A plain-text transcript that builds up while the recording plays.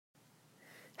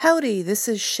Howdy, this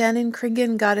is Shannon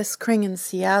Kringen, Goddess Kring in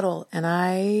Seattle, and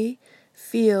I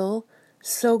feel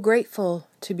so grateful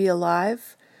to be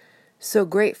alive, so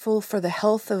grateful for the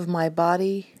health of my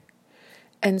body,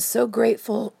 and so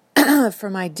grateful for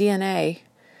my DNA,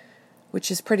 which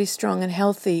is pretty strong and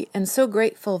healthy, and so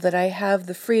grateful that I have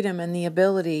the freedom and the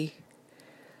ability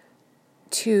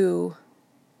to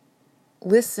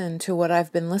listen to what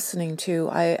I've been listening to.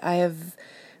 I have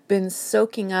been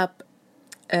soaking up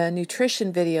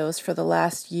nutrition videos for the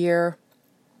last year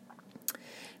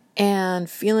and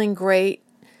feeling great,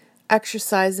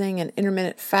 exercising and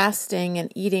intermittent fasting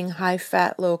and eating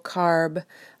high-fat, low-carb,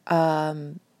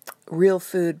 real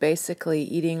food, basically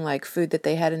eating like food that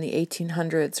they had in the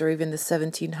 1800s or even the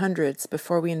 1700s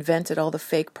before we invented all the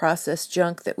fake processed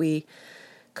junk that we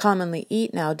commonly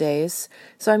eat nowadays.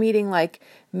 So I'm eating like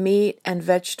meat and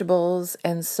vegetables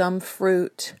and some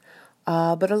fruit,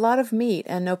 but a lot of meat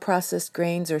and no processed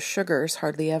grains or sugars,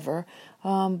 hardly ever.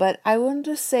 But I wanted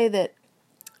to say that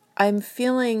I'm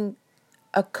feeling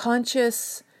a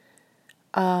conscious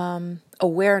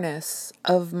awareness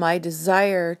of my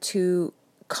desire to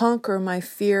conquer my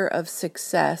fear of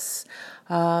success.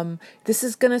 This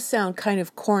is going to sound kind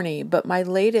of corny, but my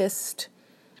latest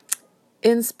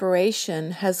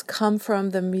inspiration has come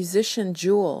from the musician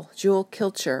Jewel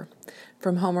Kilcher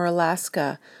from Homer,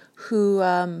 Alaska, who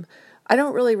I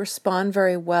don't really respond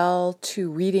very well to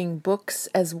reading books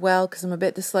as well because I'm a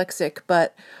bit dyslexic,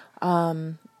 but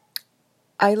I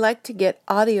like to get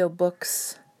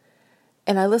audiobooks,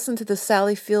 and I listen to the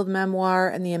Sally Field memoir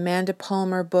and the Amanda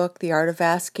Palmer book, The Art of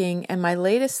Asking, and my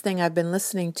latest thing I've been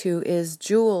listening to is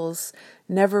Jewel's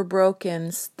Never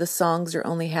Broken, The Songs Are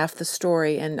Only Half the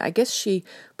Story, and I guess she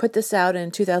put this out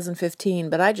in 2015,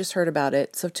 but I just heard about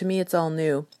it, so to me it's all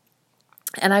new.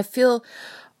 And I feel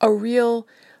a real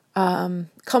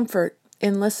comfort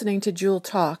in listening to Jewel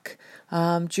talk.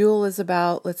 Jewel is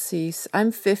about,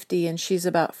 I'm 50 and she's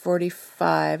about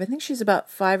 45. I think she's about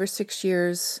 5 or 6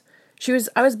 years.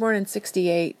 I was born in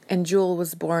 68 and Jewel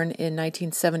was born in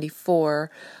 1974.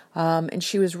 And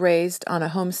she was raised on a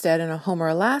homestead in Homer,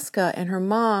 Alaska, and her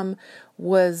mom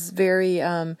was very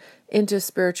into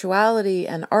spirituality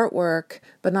and artwork,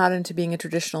 but not into being a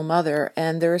traditional mother.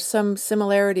 And there are some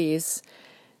similarities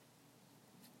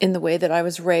in the way that I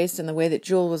was raised and the way that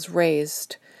Jewel was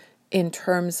raised in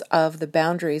terms of the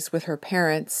boundaries with her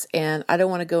parents. And I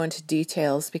don't want to go into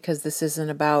details because this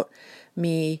isn't about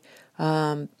me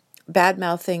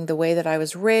bad-mouthing the way that I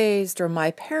was raised or my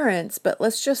parents, but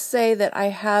let's just say that I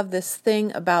have this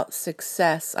thing about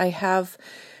success. I have,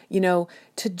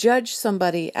 to judge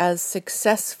somebody as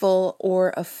successful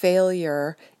or a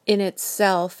failure in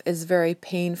itself is very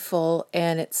painful,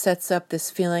 and it sets up this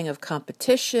feeling of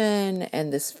competition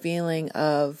and this feeling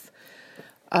of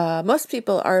most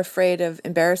people are afraid of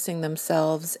embarrassing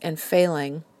themselves and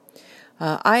failing.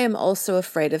 I am also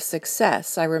afraid of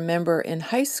success. I remember in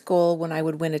high school when I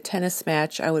would win a tennis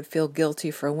match, I would feel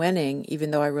guilty for winning,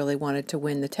 even though I really wanted to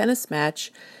win the tennis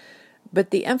match.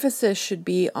 But the emphasis should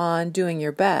be on doing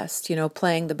your best,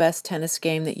 playing the best tennis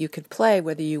game that you could play,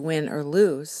 whether you win or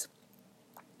lose.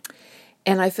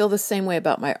 And I feel the same way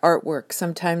about my artwork.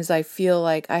 Sometimes I feel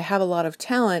like I have a lot of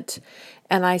talent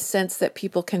and I sense that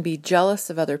people can be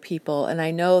jealous of other people. And I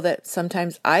know that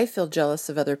sometimes I feel jealous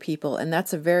of other people. And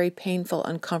that's a very painful,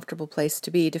 uncomfortable place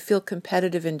to be, to feel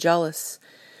competitive and jealous.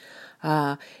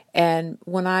 And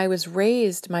when I was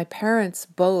raised, my parents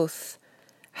both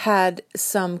had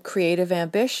some creative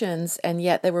ambitions, and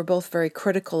yet they were both very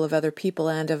critical of other people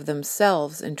and of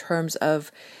themselves in terms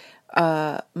of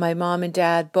my mom and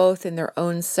dad, both in their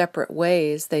own separate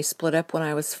ways. They split up when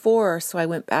I was 4, so I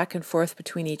went back and forth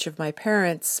between each of my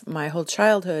parents my whole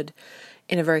childhood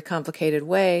in a very complicated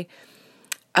way.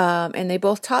 And they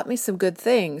both taught me some good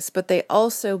things, but they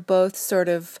also both sort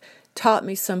of taught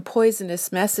me some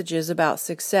poisonous messages about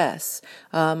success.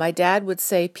 My dad would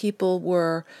say people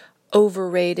were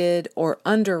overrated or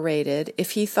underrated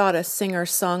if he thought a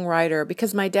singer-songwriter,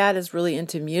 because my dad is really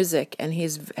into music and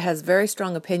has very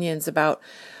strong opinions about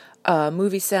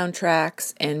movie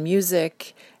soundtracks and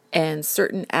music and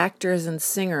certain actors and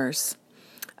singers.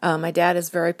 My dad is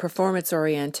very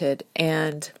performance-oriented,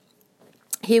 and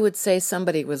he would say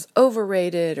somebody was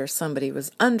overrated or somebody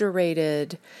was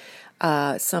underrated,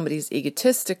 somebody's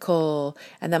egotistical,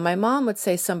 and then my mom would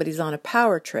say somebody's on a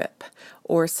power trip,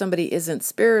 or somebody isn't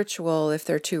spiritual if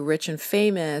they're too rich and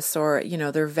famous, or,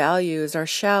 their values are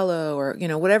shallow, or,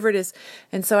 whatever it is.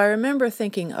 And so I remember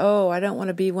thinking, I don't want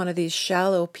to be one of these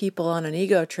shallow people on an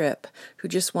ego trip who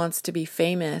just wants to be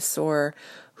famous, or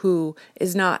who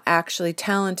is not actually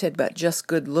talented but just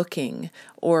good looking,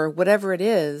 or whatever it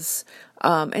is.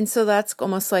 And so that's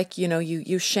almost like,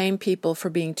 you shame people for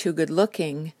being too good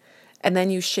looking, and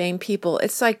then you shame people.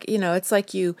 It's like,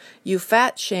 you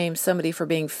fat shame somebody for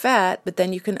being fat, but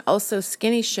then you can also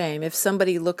skinny shame. If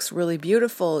somebody looks really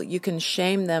beautiful, you can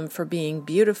shame them for being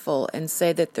beautiful and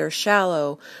say that they're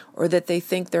shallow or that they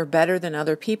think they're better than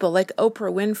other people. Like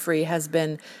Oprah Winfrey has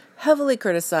been heavily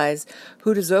criticized.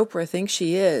 Who does Oprah think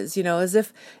she is? As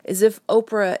if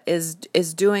Oprah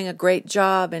is doing a great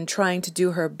job and trying to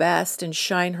do her best and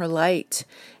shine her light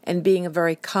and being a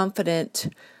very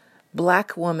confident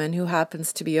Black woman who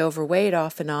happens to be overweight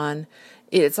off and on.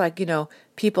 It's like,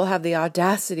 people have the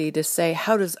audacity to say,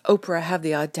 how does Oprah have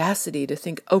the audacity to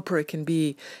think Oprah can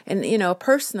be? And,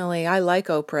 personally, I like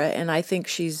Oprah, and I think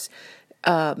she's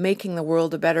making the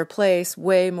world a better place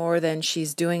way more than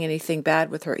she's doing anything bad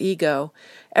with her ego.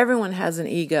 Everyone has an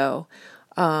ego.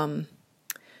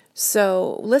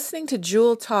 So listening to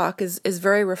Jewel talk is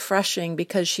very refreshing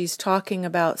because she's talking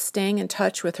about staying in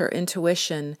touch with her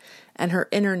intuition and her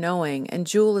inner knowing. And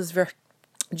Jewel is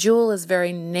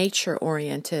very nature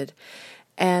oriented.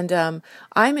 And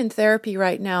I'm in therapy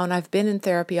right now, and I've been in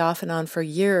therapy off and on for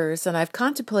years, and I've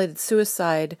contemplated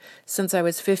suicide since I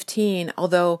was 15,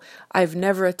 although I've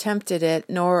never attempted it,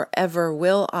 nor ever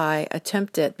will I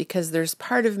attempt it, because there's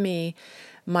part of me,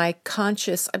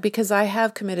 because I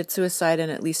have committed suicide in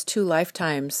at least 2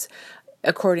 lifetimes,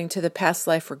 according to the past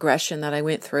life regression that I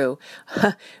went through.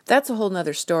 That's a whole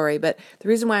nother story, but the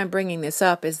reason why I'm bringing this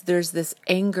up is there's this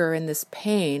anger and this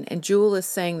pain, and Jewel is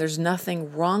saying there's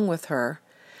nothing wrong with her.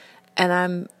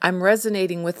 And I'm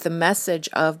resonating with the message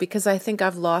of, because I think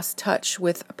I've lost touch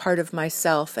with a part of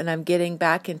myself, and I'm getting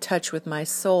back in touch with my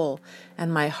soul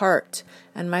and my heart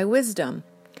and my wisdom.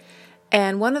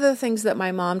 And one of the things that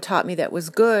my mom taught me that was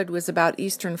good was about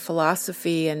Eastern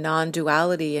philosophy and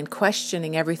non-duality and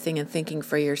questioning everything and thinking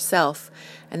for yourself.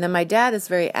 And then my dad is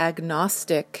very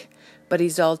agnostic, but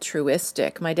he's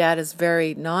altruistic. My dad is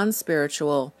very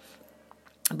non-spiritual,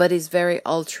 but he's very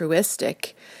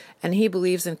altruistic. And he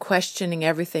believes in questioning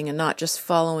everything and not just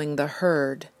following the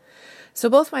herd. So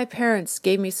both my parents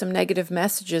gave me some negative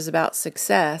messages about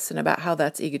success and about how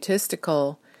that's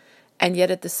egotistical. And yet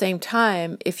at the same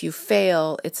time, if you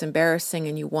fail, it's embarrassing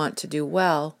and you want to do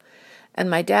well. And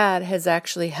my dad has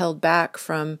actually held back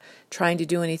from trying to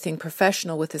do anything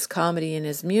professional with his comedy and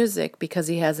his music because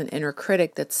he has an inner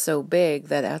critic that's so big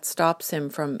that stops him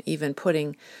from even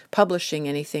publishing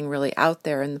anything really out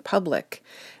there in the public.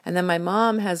 And then my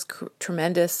mom has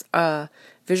tremendous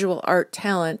visual art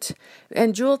talent.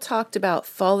 And Jewel talked about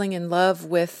falling in love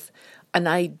with an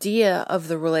idea of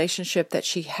the relationship that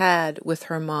she had with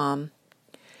her mom.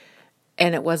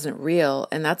 And it wasn't real,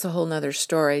 and that's a whole nother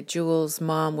story. Jewel's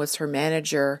mom was her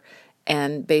manager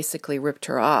and basically ripped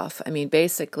her off. I mean,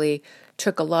 basically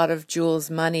took a lot of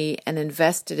Jewel's money and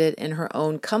invested it in her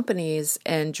own companies,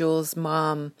 and Jewel's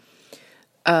mom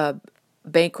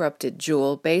bankrupted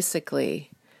Jewel,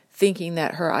 basically, thinking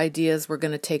that her ideas were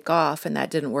going to take off, and that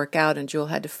didn't work out, and Jewel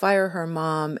had to fire her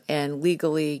mom and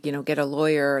legally, get a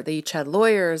lawyer. They each had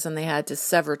lawyers, and they had to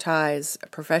sever ties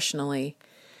professionally.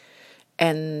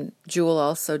 And Jewel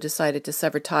also decided to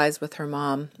sever ties with her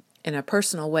mom in a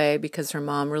personal way because her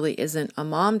mom really isn't a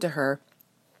mom to her,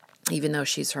 even though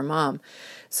she's her mom.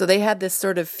 So they had this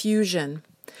sort of fusion.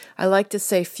 I like to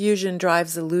say fusion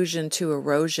drives illusion to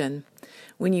erosion.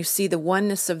 When you see the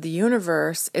oneness of the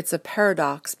universe, it's a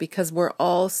paradox because we're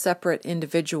all separate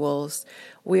individuals.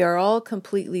 We are all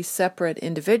completely separate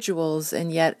individuals,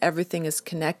 and yet everything is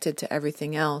connected to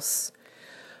everything else.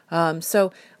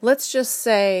 So let's just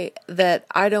say that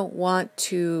I don't want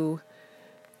to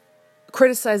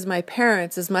criticize my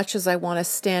parents as much as I want to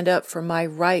stand up for my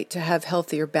right to have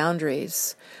healthier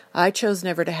boundaries. I chose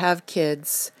never to have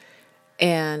kids,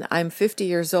 and I'm 50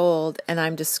 years old, and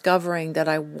I'm discovering that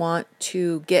I want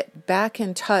to get back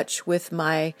in touch with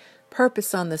my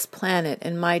purpose on this planet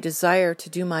and my desire to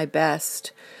do my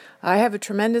best. I have a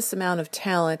tremendous amount of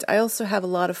talent. I also have a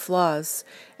lot of flaws.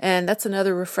 And that's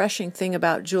another refreshing thing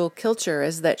about Jewel Kilcher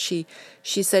is that she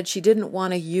said she didn't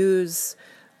want to use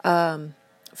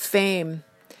fame,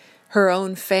 her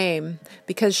own fame,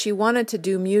 because she wanted to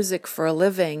do music for a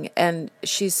living. And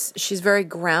she's very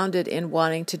grounded in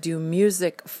wanting to do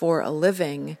music for a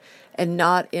living and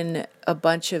not in a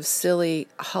bunch of silly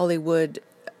Hollywood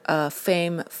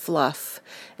fame fluff.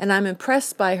 And I'm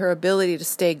impressed by her ability to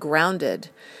stay grounded.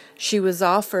 She was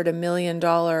offered $1 million,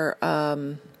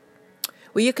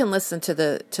 Well, you can listen to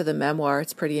the memoir.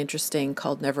 It's pretty interesting,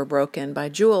 called Never Broken by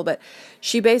Jewel. But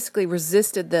she basically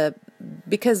resisted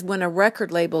because when a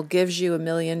record label gives you $1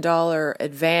 million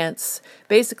advance,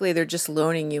 basically they're just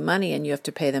loaning you money and you have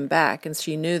to pay them back. And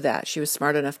she knew that. She was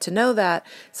smart enough to know that.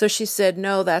 So she said,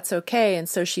 no, that's okay. And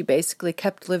so she basically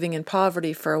kept living in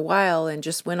poverty for a while and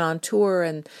just went on tour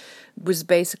and was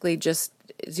basically just,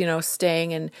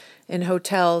 staying in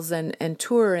hotels and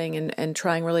touring and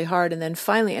trying really hard. And then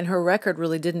finally, and her record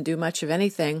really didn't do much of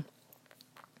anything.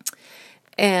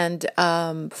 And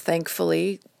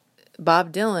thankfully,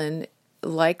 Bob Dylan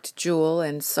liked Jewel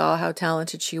and saw how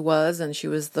talented she was, and she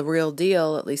was the real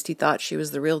deal. At least he thought she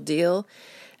was the real deal,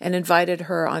 and invited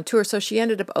her on tour. So she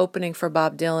ended up opening for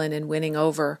Bob Dylan and winning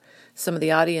over some of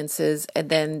the audiences. And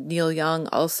then Neil Young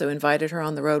also invited her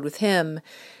on the road with him.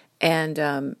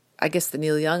 And I guess the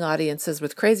Neil Young audiences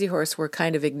with Crazy Horse were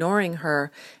kind of ignoring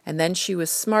her. And then she was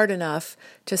smart enough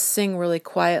to sing really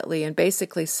quietly and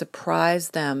basically surprise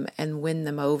them and win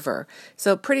them over.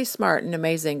 So pretty smart and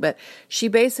amazing. But she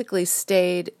basically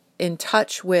stayed in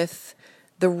touch with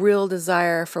the real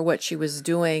desire for what she was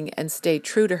doing and stayed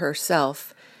true to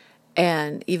herself.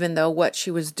 And even though what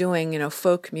she was doing,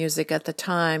 folk music at the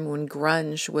time when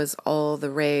grunge was all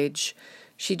the rage,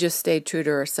 she just stayed true to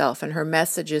herself. And her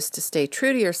message is to stay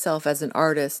true to yourself as an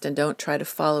artist and don't try to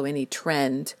follow any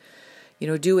trend.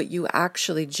 Do what you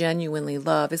actually genuinely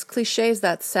love. As cliche as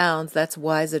that sounds, that's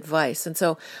wise advice. And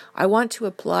so I want to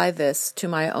apply this to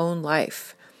my own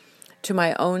life, to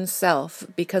my own self,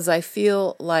 because I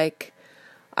feel like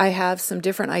I have some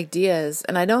different ideas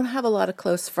and I don't have a lot of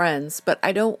close friends, but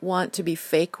I don't want to be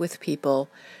fake with people.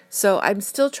 So I'm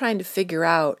still trying to figure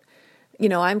out,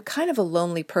 I'm kind of a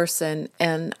lonely person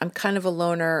and I'm kind of a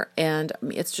loner and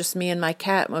it's just me and my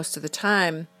cat most of the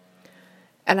time.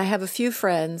 And I have a few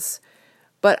friends,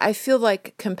 but I feel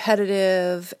like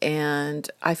competitive and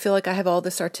I feel like I have all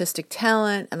this artistic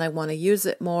talent and I want to use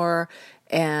it more.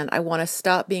 And I want to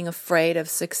stop being afraid of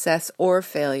success or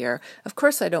failure. Of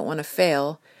course, I don't want to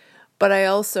fail, but I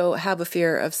also have a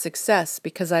fear of success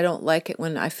because I don't like it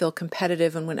when I feel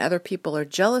competitive and when other people are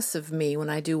jealous of me when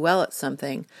I do well at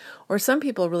something. Or some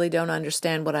people really don't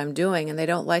understand what I'm doing and they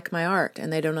don't like my art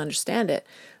and they don't understand it.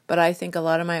 But I think a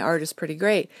lot of my art is pretty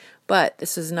great. But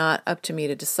this is not up to me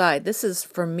to decide. This is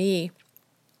for me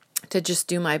to just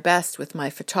do my best with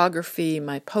my photography,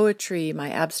 my poetry,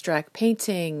 my abstract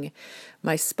painting,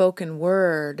 my spoken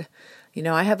word.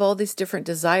 I have all these different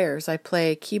desires. I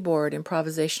play keyboard,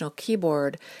 improvisational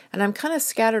keyboard, and I'm kind of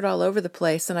scattered all over the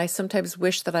place, and I sometimes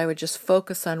wish that I would just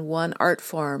focus on one art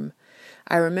form.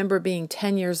 I remember being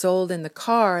 10 years old in the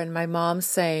car and my mom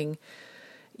saying,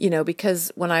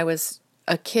 because when I was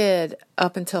a kid,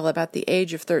 up until about the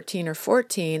age of 13 or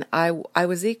 14, I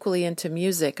was equally into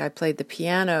music. I played the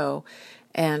piano,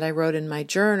 and I wrote in my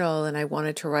journal, and I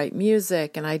wanted to write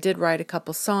music, and I did write a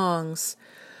couple songs.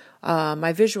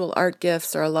 My visual art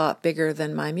gifts are a lot bigger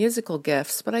than my musical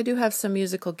gifts, but I do have some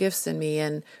musical gifts in me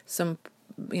and some,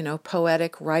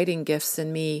 poetic writing gifts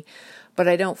in me. But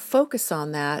I don't focus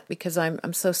on that because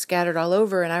I'm so scattered all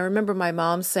over. And I remember my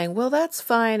mom saying, well, that's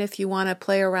fine if you want to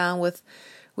play around with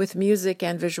music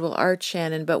and visual art,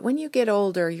 Shannon, but when you get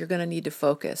older, you're going to need to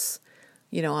focus,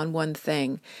 on one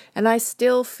thing. And I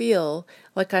still feel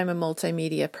like I'm a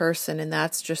multimedia person, and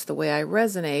that's just the way I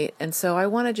resonate. And so I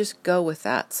want to just go with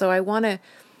that. So I want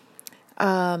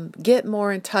to get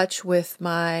more in touch with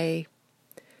my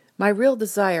real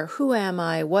desire. Who am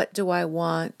I? What do I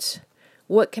want?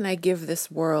 What can I give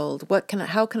this world?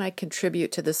 How can I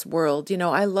contribute to this world?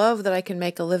 I love that I can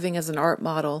make a living as an art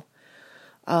model.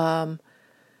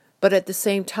 But at the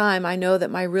same time, I know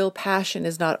that my real passion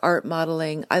is not art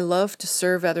modeling. I love to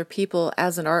serve other people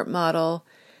as an art model,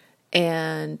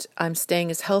 and I'm staying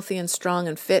as healthy and strong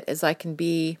and fit as I can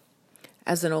be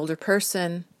as an older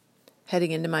person,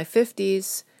 heading into my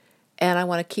 50s, and I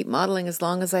want to keep modeling as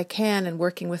long as I can and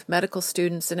working with medical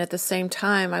students, and at the same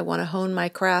time, I want to hone my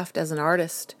craft as an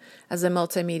artist, as a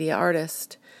multimedia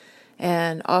artist,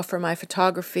 and offer my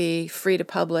photography free to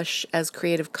publish as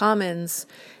Creative Commons.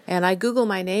 And I Google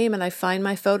my name and I find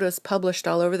my photos published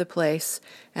all over the place.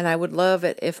 And I would love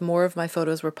it if more of my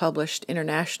photos were published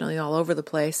internationally all over the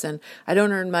place. And I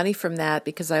don't earn money from that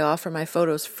because I offer my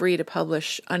photos free to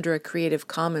publish under a Creative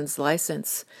Commons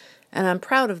license. And I'm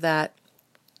proud of that.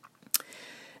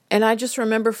 And I just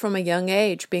remember from a young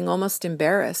age being almost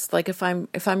embarrassed. Like if I'm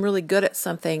really good at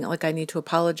something, like I need to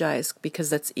apologize because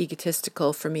that's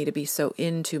egotistical for me to be so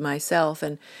into myself.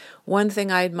 And one thing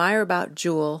I admire about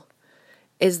Jewel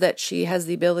is that she has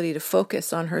the ability to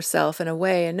focus on herself in a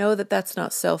way and know that that's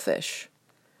not selfish.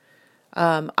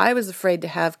 I was afraid to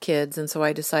have kids, and so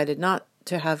I decided not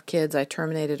to have kids. I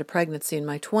terminated a pregnancy in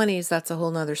my 20s. That's a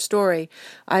whole nother story.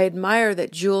 I admire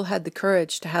that Jewel had the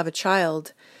courage to have a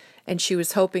child, and she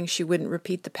was hoping she wouldn't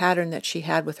repeat the pattern that she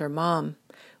had with her mom,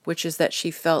 which is that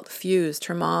she felt fused.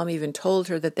 Her mom even told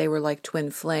her that they were like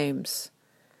twin flames.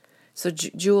 So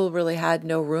Jewel really had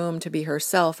no room to be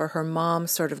herself, or her mom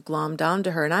sort of glommed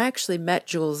onto her. And I actually met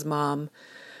Jewel's mom.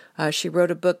 She wrote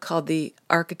a book called The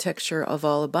Architecture of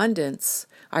All Abundance,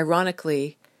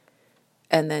 ironically,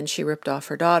 and then she ripped off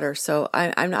her daughter. So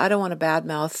I don't want to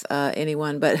badmouth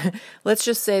anyone, but let's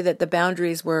just say that the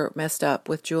boundaries were messed up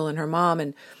with Jewel and her mom.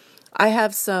 And I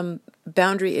have some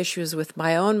boundary issues with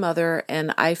my own mother,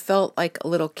 and I felt like a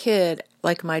little kid,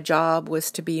 like my job was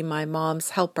to be my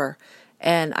mom's helper.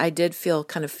 And I did feel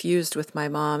kind of fused with my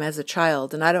mom as a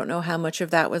child. And I don't know how much of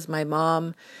that was my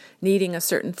mom needing a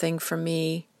certain thing from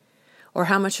me, or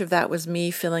how much of that was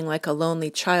me feeling like a lonely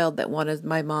child that wanted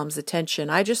my mom's attention.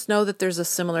 I just know that there's a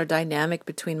similar dynamic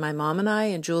between my mom and I,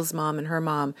 and Jewel's mom and her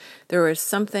mom. There is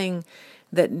something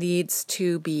that needs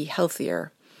to be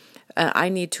healthier. I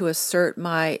need to assert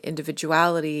my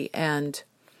individuality, and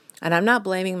I'm not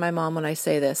blaming my mom when I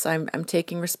say this. I'm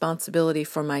taking responsibility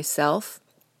for myself.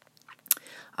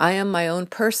 I am my own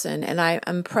person, and I'm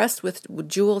impressed with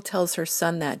Jewel tells her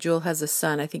son that. Jewel has a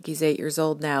son, I think he's 8 years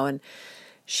old now, and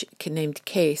named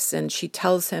Case, and she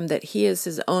tells him that he is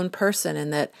his own person,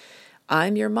 and that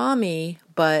I'm your mommy,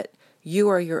 but you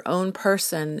are your own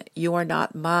person. You are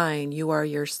not mine. You are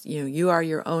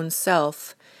your own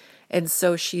self. And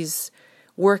so she's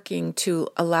working to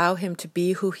allow him to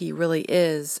be who he really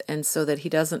is, and so that he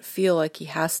doesn't feel like he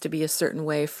has to be a certain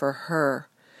way for her.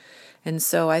 And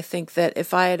so I think that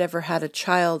if I had ever had a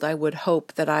child, I would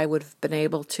hope that I would have been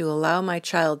able to allow my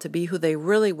child to be who they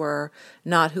really were,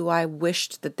 not who I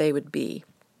wished that they would be.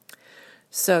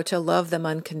 So to love them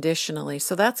unconditionally.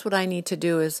 So that's what I need to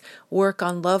do, is work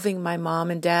on loving my mom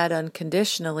and dad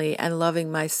unconditionally, and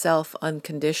loving myself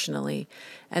unconditionally,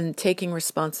 and taking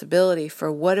responsibility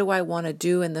for what do I want to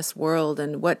do in this world,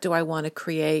 and what do I want to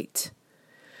create.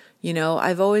 You know,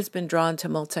 I've always been drawn to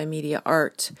multimedia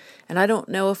art, and I don't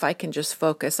know if I can just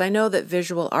focus. I know that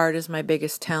visual art is my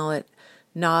biggest talent,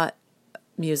 not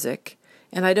music.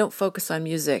 And I don't focus on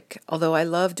music, although I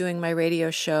love doing my radio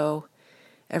show.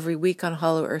 Every week on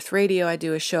Hollow Earth Radio, I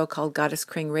do a show called Goddess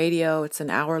Kring Radio. It's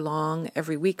an hour long.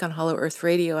 Every week on Hollow Earth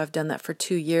Radio, I've done that for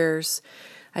 2 years.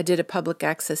 I did a public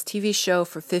access TV show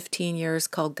for 15 years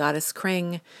called Goddess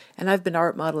Kring, and I've been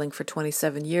art modeling for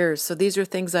 27 years. So these are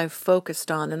things I've focused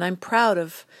on, and I'm proud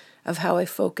of how I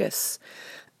focus.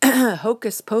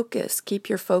 Hocus pocus, keep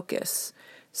your focus.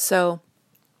 So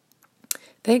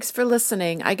thanks for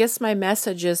listening. I guess my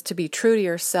message is to be true to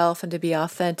yourself and to be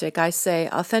authentic. I say,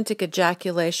 authentic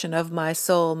ejaculation of my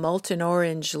soul, molten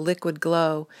orange, liquid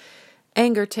glow.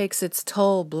 Anger takes its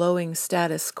toll, blowing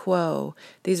status quo.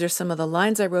 These are some of the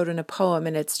lines I wrote in a poem,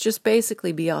 and it's just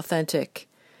basically be authentic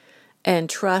and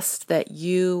trust that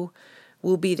you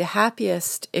will be the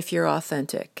happiest if you're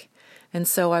authentic. And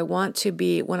so I want to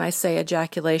be, when I say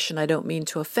ejaculation, I don't mean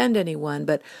to offend anyone,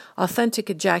 but authentic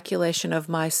ejaculation of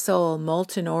my soul,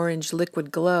 molten orange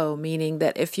liquid glow, meaning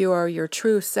that if you are your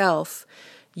true self,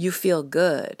 you feel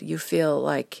good. You feel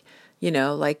like,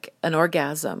 like an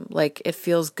orgasm, like it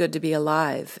feels good to be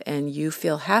alive, and you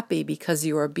feel happy because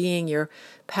you are being your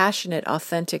passionate,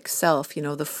 authentic self.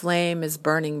 The flame is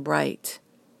burning bright.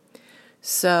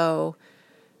 So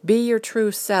be your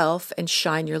true self and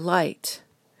shine your light.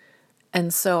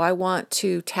 And so I want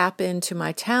to tap into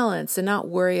my talents and not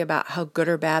worry about how good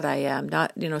or bad I am.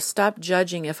 Not, stop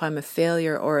judging if I'm a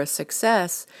failure or a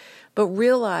success, but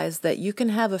realize that you can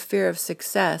have a fear of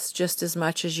success just as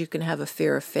much as you can have a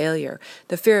fear of failure.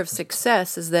 The fear of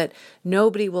success is that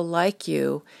nobody will like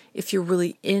you. If you're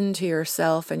really into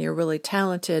yourself and you're really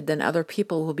talented, then other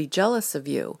people will be jealous of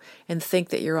you and think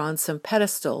that you're on some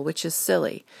pedestal, which is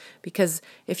silly. Because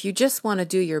if you just want to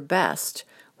do your best,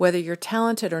 whether you're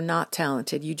talented or not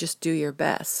talented, you just do your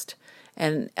best.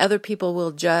 And other people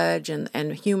will judge,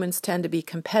 and humans tend to be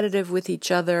competitive with each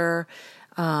other,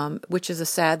 which is a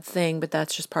sad thing, but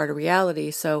that's just part of reality.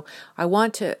 So I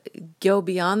want to go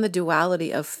beyond the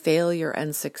duality of failure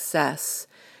and success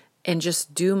and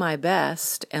just do my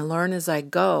best and learn as I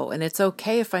go. And it's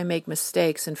okay if I make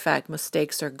mistakes. In fact,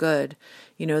 mistakes are good.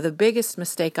 The biggest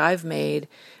mistake I've made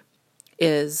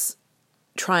is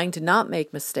trying to not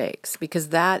make mistakes, because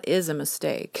that is a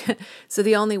mistake. So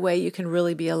the only way you can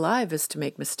really be alive is to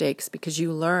make mistakes, because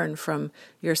you learn from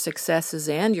your successes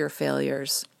and your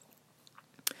failures.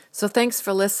 So thanks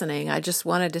for listening. I just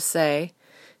wanted to say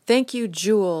thank you,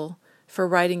 Jewel, for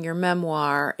writing your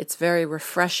memoir. It's very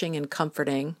refreshing and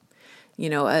comforting.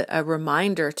 a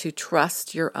reminder to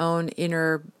trust your own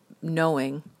inner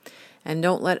knowing and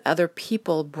don't let other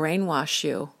people brainwash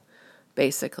you,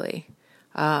 basically.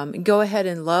 Go ahead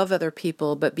and love other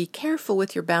people, but be careful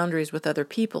with your boundaries with other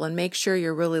people and make sure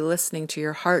you're really listening to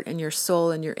your heart and your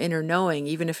soul and your inner knowing,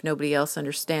 even if nobody else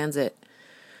understands it.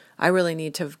 I really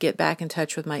need to get back in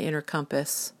touch with my inner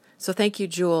compass. So thank you,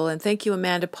 Jewel, and thank you,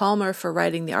 Amanda Palmer, for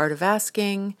writing The Art of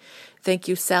Asking. Thank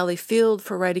you, Sally Field,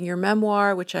 for writing your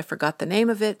memoir, which I forgot the name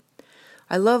of it.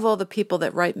 I love all the people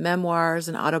that write memoirs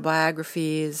and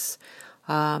autobiographies.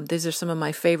 These are some of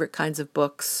my favorite kinds of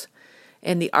books.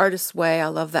 In The Artist's Way, I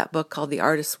love that book called The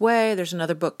Artist's Way. There's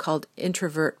another book called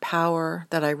Introvert Power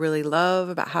that I really love,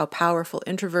 about how powerful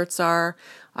introverts are.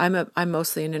 I'm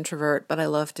mostly an introvert, but I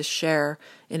love to share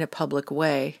in a public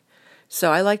way.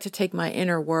 So I like to take my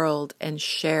inner world and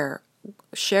share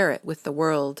it with the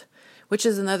world, which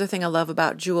is another thing I love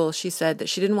about Jewel. She said that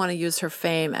she didn't want to use her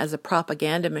fame as a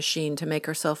propaganda machine to make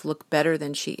herself look better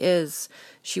than she is.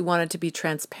 She wanted to be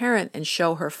transparent and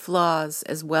show her flaws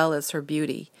as well as her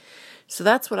beauty. So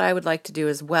that's what I would like to do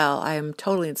as well. I am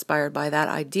totally inspired by that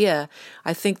idea.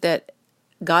 I think that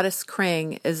Goddess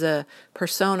Kring is a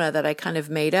persona that I kind of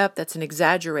made up that's an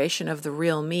exaggeration of the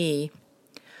real me.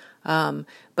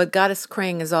 But Goddess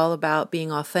Kring is all about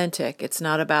being authentic. It's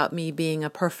not about me being a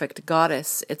perfect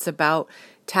goddess. It's about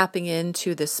tapping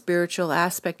into the spiritual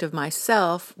aspect of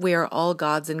myself. We are all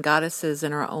gods and goddesses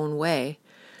in our own way.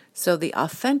 So the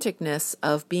authenticness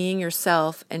of being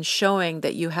yourself and showing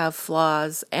that you have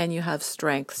flaws and you have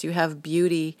strengths, you have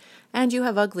beauty and you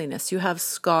have ugliness, you have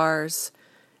scars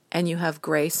and you have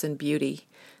grace and beauty,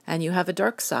 and you have a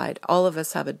dark side. All of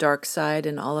us have a dark side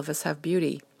and all of us have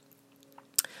beauty.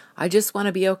 I just want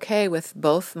to be okay with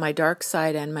both my dark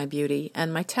side and my beauty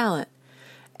and my talent.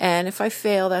 And if I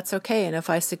fail, that's okay. And if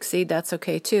I succeed, that's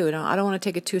okay too. I don't want to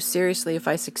take it too seriously if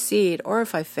I succeed or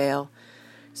if I fail.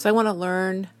 So I want to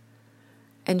learn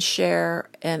and share,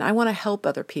 and I want to help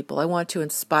other people. I want to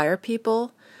inspire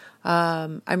people.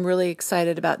 I'm really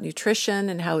excited about nutrition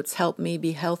and how it's helped me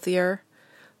be healthier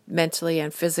mentally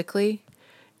and physically.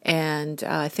 And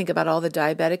I think about all the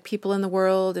diabetic people in the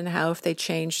world and how if they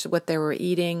changed what they were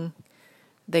eating,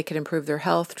 they could improve their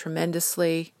health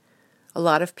tremendously. A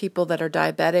lot of people that are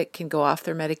diabetic can go off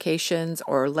their medications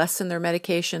or lessen their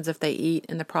medications if they eat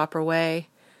in the proper way,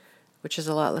 which is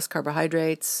a lot less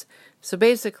carbohydrates. So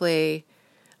basically,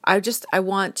 I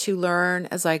want to learn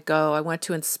as I go. I want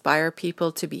to inspire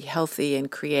people to be healthy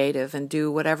and creative and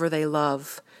do whatever they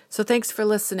love. So thanks for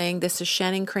listening. This is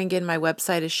Shannon Kringen. My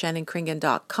website is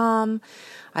shannonkringen.com.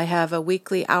 I have a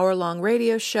weekly hour-long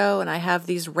radio show, and I have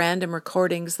these random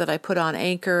recordings that I put on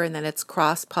Anchor, and then it's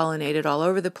cross-pollinated all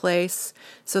over the place.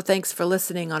 So thanks for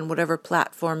listening on whatever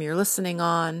platform you're listening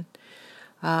on.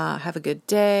 Have a good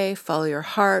day. Follow your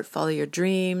heart. Follow your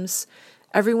dreams.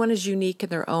 Everyone is unique in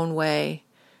their own way.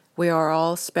 We are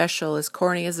all special. As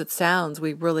corny as it sounds,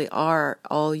 we really are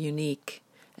all unique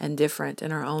and different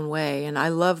in our own way. And I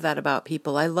love that about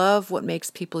people. I love what makes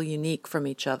people unique from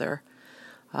each other.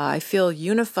 I feel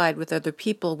unified with other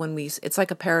people when it's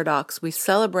like a paradox. We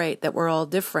celebrate that we're all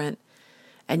different,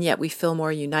 and yet we feel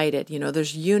more united.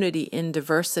 There's unity in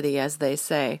diversity, as they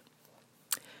say.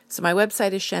 So my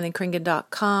website is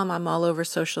shannonkringen.com. I'm all over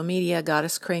social media,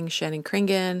 Goddess Kring, Shannon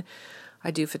Kringen. I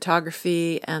do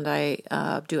photography and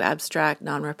I do abstract,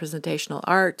 non-representational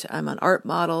art. I'm an art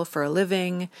model for a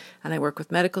living, and I work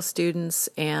with medical students.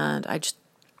 And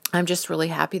I'm just really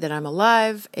happy that I'm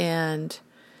alive. And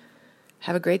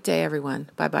have a great day, everyone.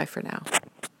 Bye-bye for now.